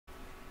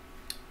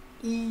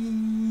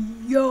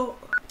Yo,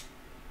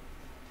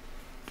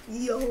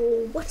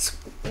 what's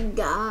up,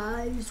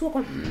 guys?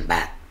 Welcome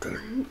back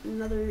to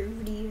another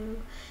video,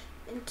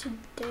 and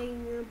today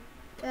we're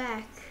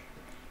back,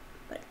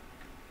 but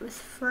with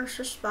first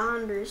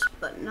responders,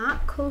 but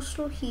not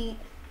coastal heat,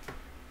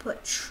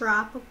 but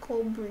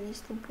tropical breeze,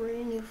 the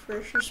brand new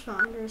first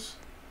responders.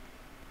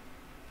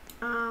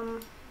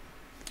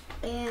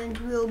 And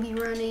we'll be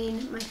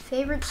running my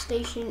favorite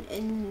station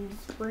in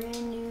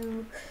brand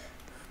new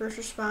first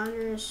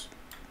responders,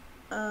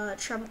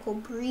 tropical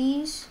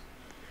breeze,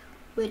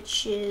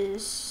 which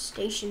is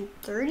station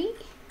 30.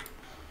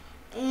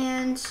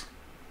 And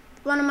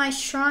one of my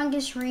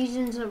strongest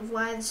reasons of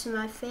why this is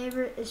my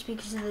favorite is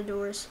because of the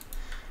doors.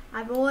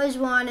 I've always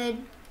wanted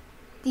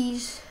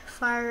these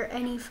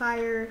any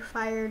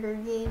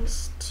firefighter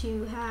games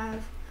to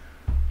have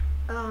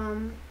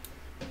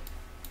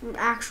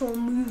actual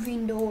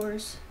moving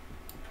doors,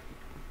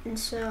 and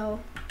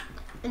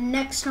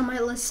next on my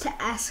list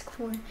to ask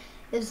for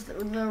is the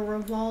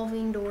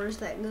revolving doors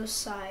that go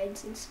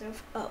sides instead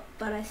of up,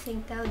 but I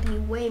think that would be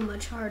way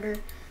much harder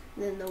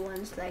than the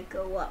ones that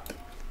go up.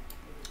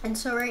 And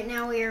so right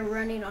now we are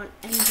running on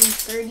engine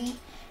 30.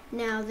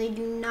 Now they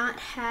do not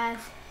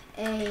have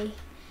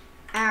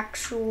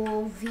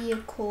actual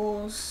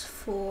vehicles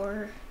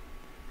for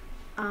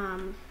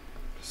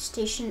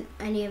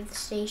any of the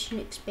station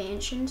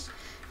expansions,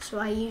 so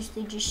I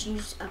usually just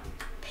use a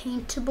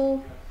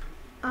paintable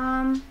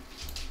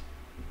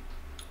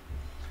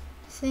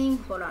thing.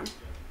 Hold on.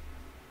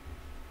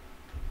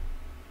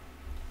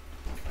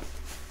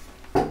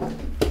 I'm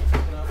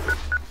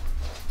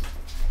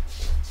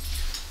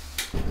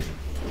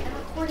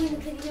recording the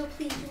video,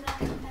 please do not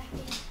come back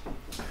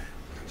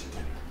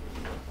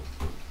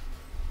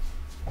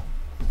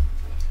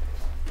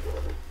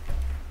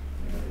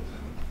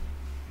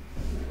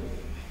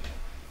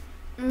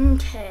in.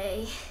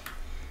 Okay,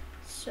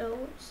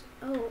 so,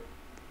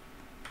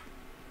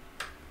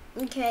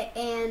 okay,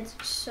 and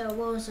so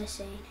what was I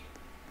saying?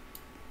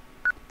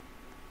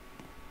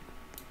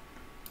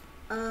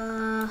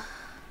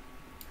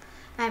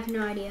 I have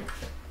no idea,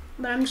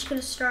 but I'm just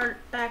gonna start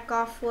back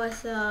off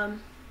with the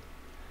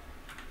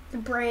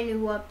brand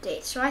new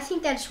update. So I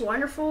think that's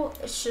wonderful.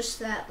 It's just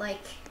that,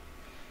 like,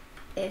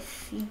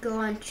 if you go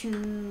on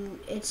to,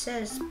 it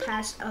says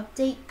past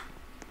update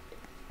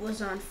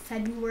was on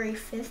February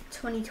 5th,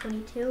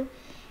 2022,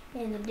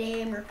 and the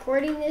day I'm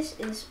recording this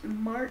is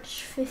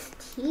March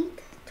 15th,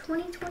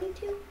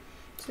 2022.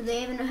 So they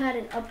haven't had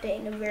an update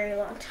in a very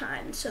long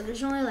time. So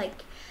there's only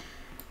like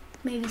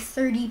maybe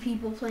 30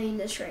 people playing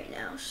this right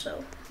now,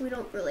 so we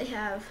don't really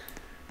have,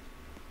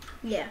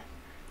 there's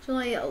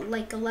only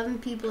like 11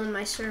 people in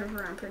my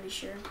server, I'm pretty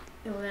sure.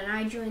 And when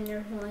I joined, there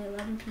was only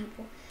 11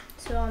 people.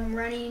 So I'm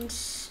running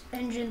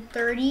engine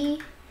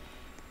 30,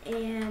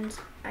 and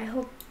I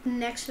hope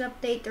next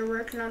update they're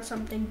working on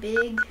something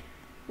big,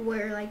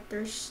 where like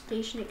there's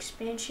station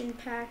expansion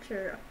packs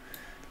or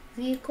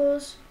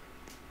vehicles,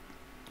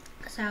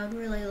 because I would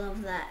really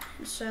love that.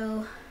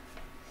 So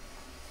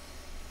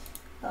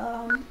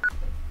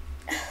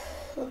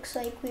looks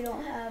like we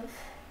don't have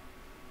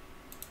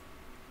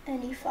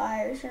any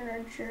fires in our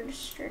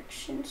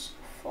jurisdiction so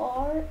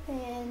far,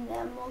 and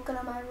I'm looking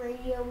at my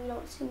radio, we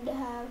don't seem to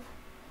have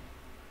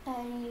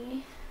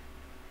any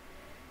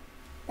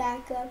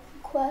backup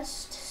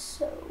requests,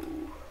 so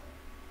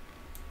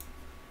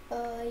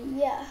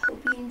yeah,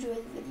 hope you enjoy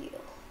the video.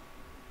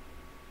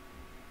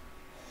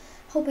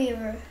 Hope you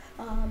have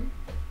a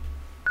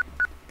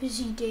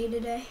busy day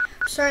today.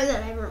 Sorry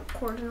that I haven't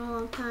recorded in a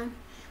long time,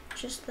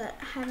 just that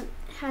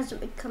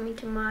hasn't been coming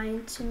to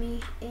mind to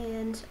me,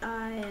 and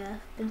I've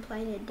been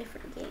playing a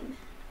different game.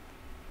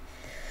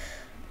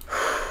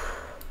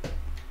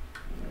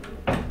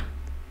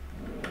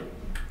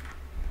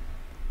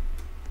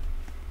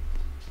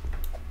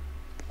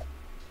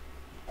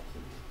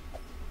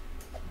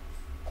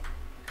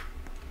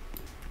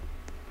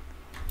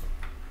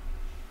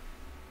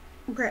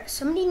 Brett,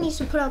 somebody needs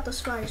to put out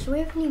those fires. Do we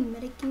have any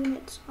medic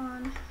units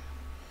on?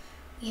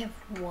 We have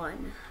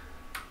one.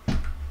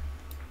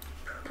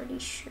 Pretty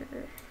sure.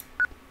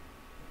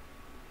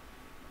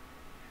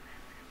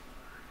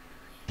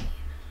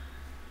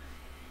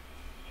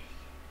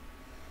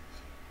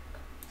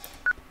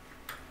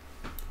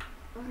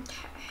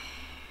 Okay.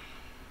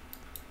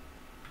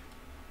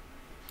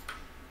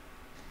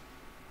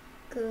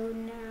 Go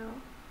now.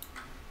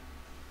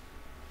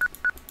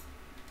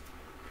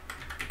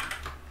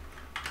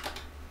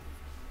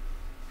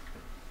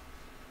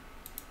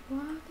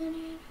 Walking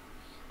into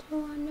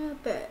one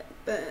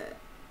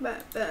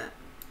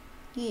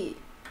yeah.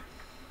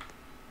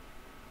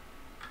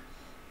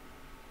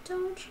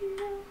 Don't you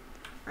know?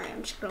 Alright,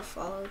 I'm just gonna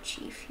follow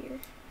Chief here.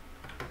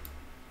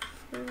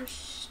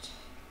 First,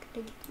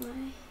 gotta get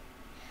my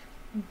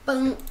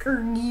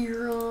bunker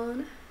gear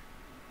on.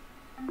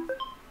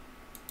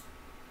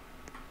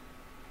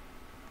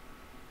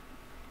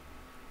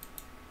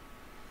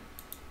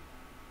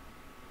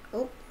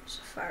 Oh, there's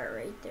a fire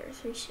right there,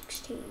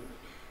 316.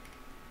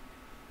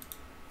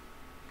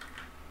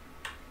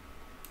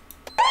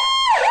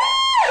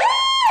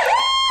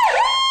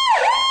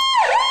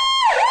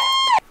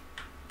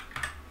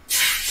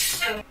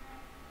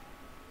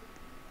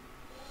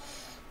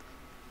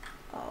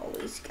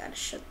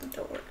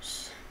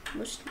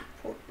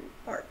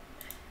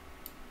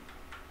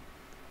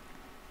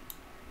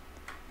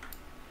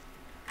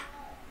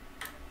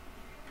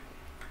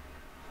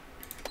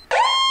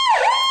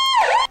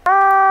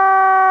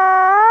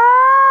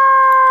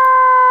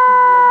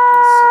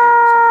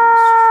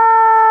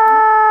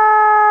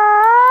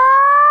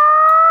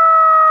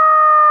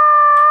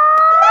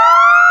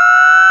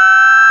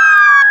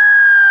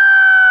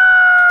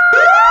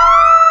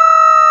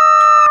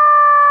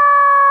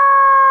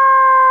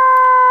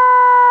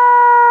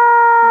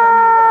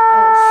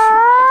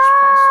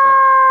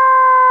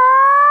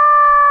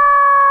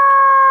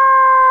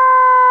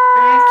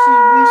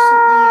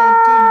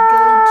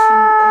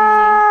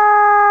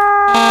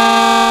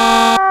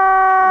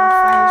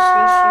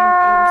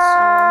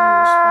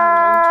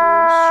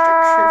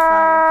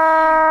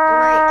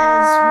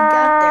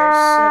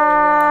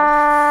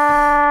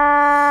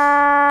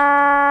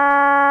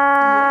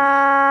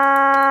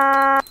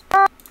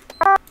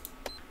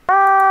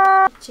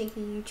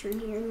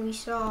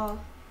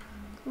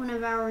 one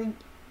of our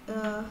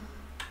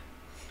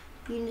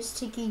units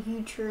take a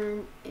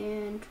U-turn,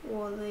 and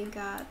well, they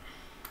got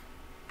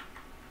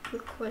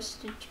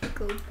requested to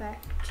go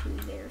back to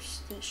their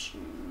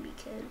station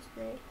because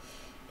they.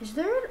 Is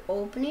there an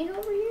opening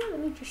over here? Let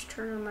me just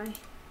turn on my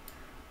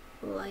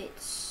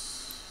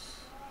lights.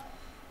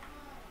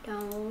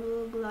 Don't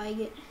look like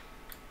it.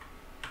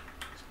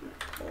 So I'm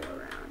gonna pull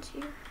around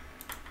here.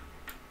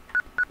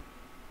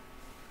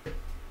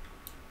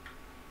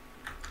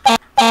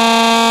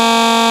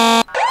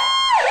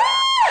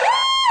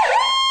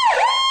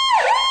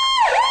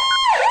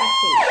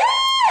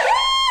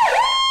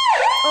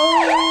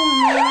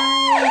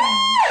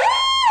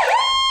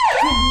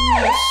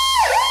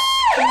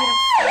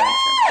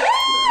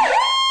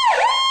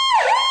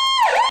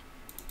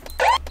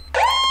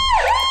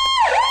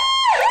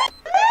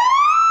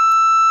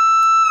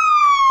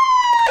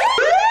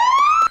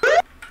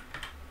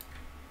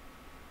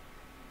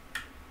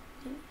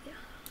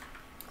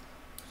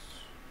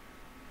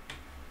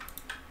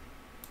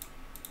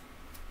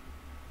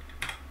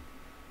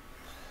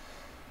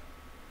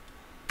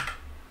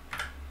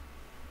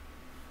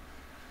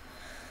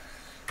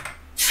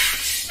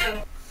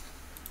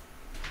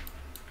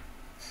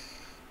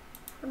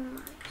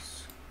 My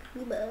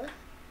scuba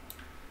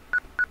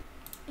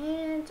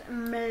and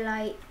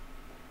light.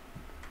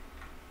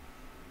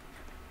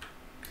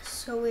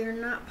 So we're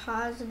not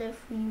positive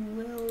we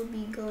will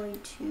be going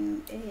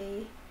to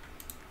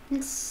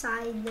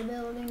inside the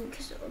building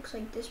because it looks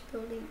like this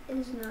building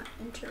is not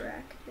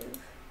interactive.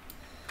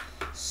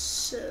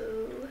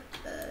 So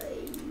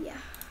yeah.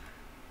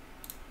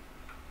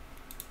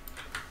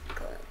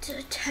 Going to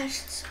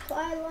attach the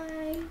supply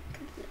line, go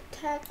to the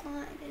attack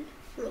line, and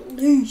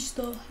release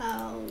the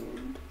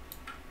hound.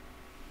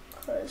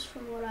 Because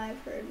from what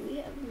I've heard, we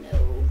have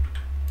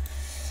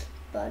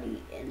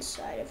nobody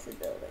inside of the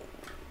building.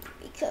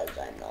 Because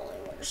I'm the only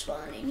one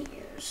responding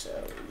here, so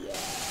yeah.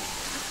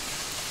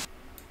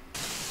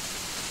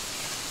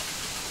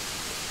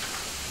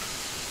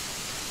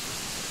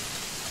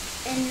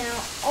 And now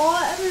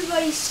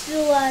everybody's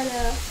still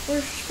at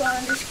first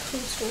responders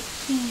coastal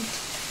heat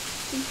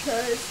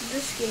because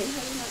this game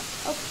has not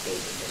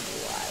updated in a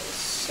while,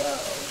 so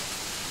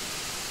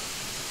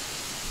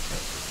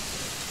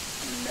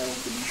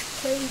nobody's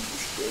played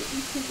this game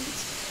because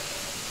it's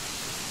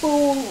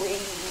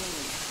boring.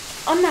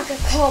 I'm not gonna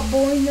call it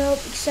boring though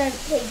because I've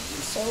played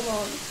it so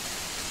long.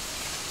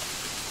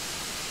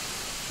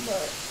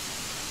 But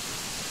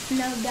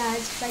no,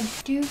 guys, if I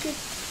do get,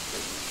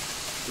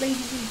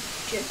 ladies and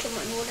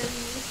gentlemen,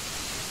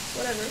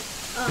 whatever,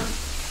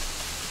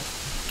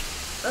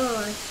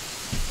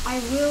 I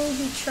will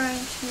be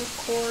trying to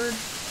record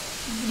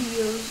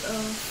videos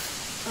of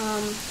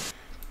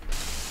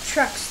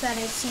trucks that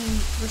I see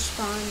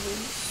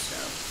responding, so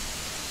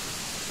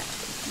that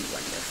would be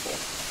wonderful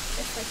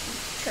if I can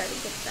try to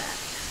get that.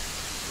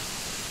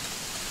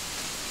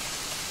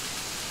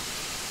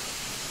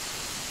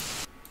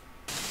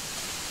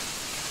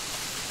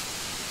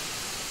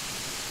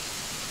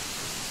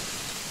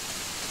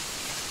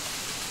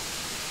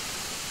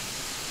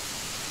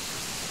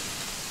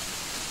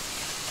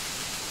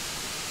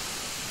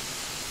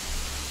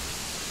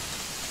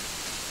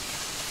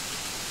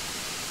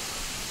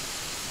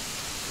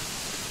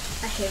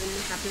 I hate when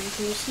that happens.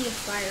 When you see a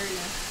fire in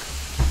a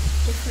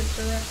different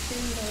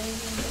direction than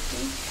you're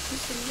looking, you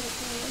see like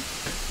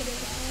put it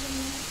out on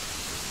that.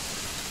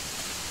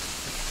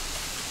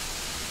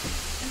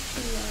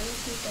 Actually, I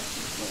don't think that's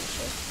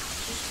important.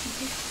 Just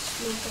because the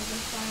smoke of the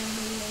fire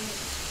will let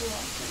it go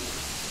off in it.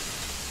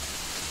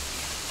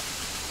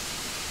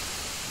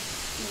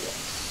 Yes.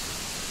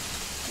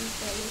 I think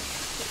that is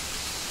the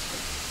case.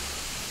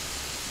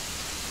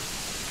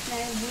 And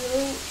I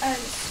will,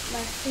 as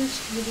my first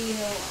video,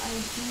 I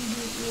do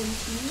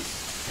EMTs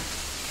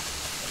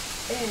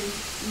and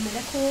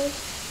medical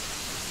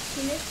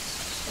units,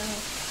 so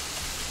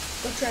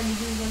we'll try to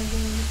do one of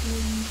those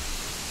maybe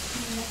in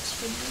the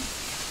next video.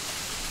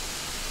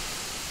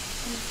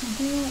 And if you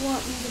do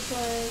want me to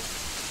play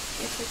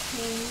different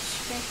games,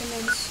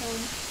 recommend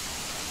some.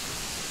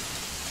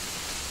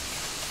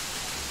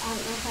 I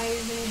don't know how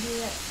you're going to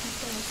do that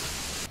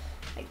because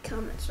my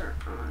comments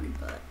aren't on,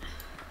 but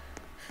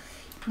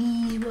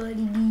these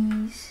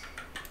buddies.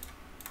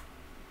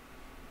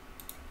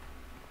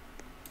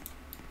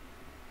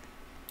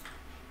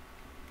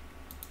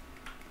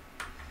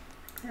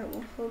 I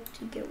will hope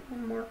to get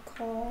one more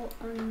call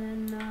and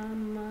then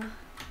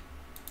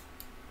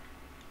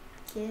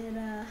get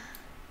I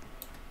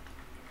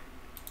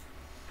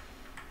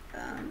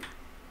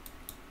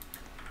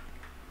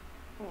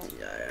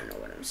don't know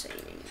what I'm saying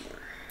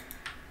anymore.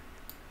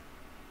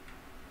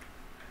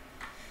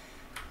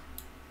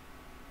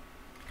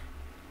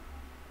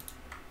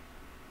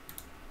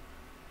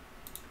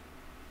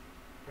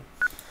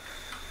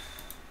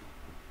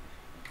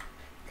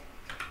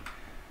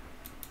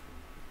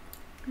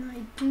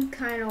 I do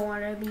kind of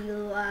want to be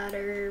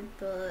ladder,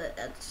 but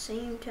at the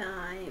same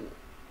time,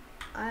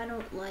 I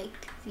don't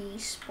like the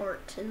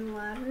Spartan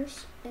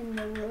ladders and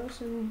the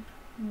Rosen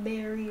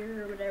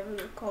barrier or whatever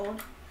they're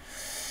called.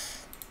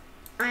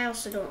 I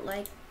also don't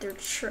like their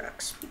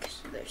trucks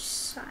because of their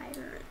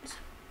sirens.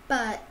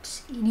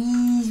 But it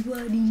is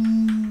what it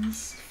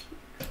is. If you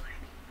know what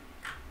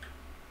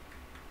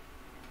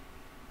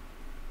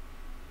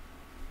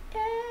I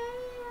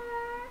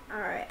mean.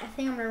 Alright, I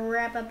think I'm gonna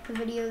wrap up the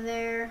video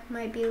there.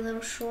 Might be a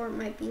little short,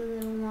 might be a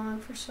little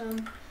long for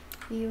some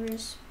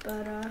viewers,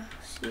 but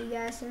see you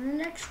guys in the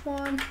next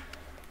one.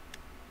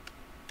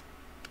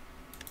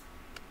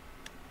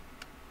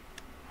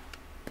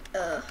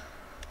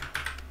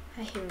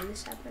 I hate when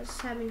this happens. This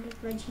happens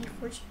with my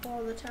GeForce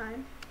all the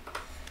time.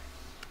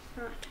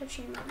 Not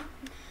touching my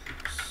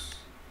mouse.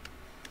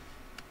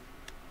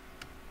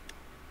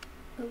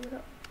 Move it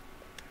up.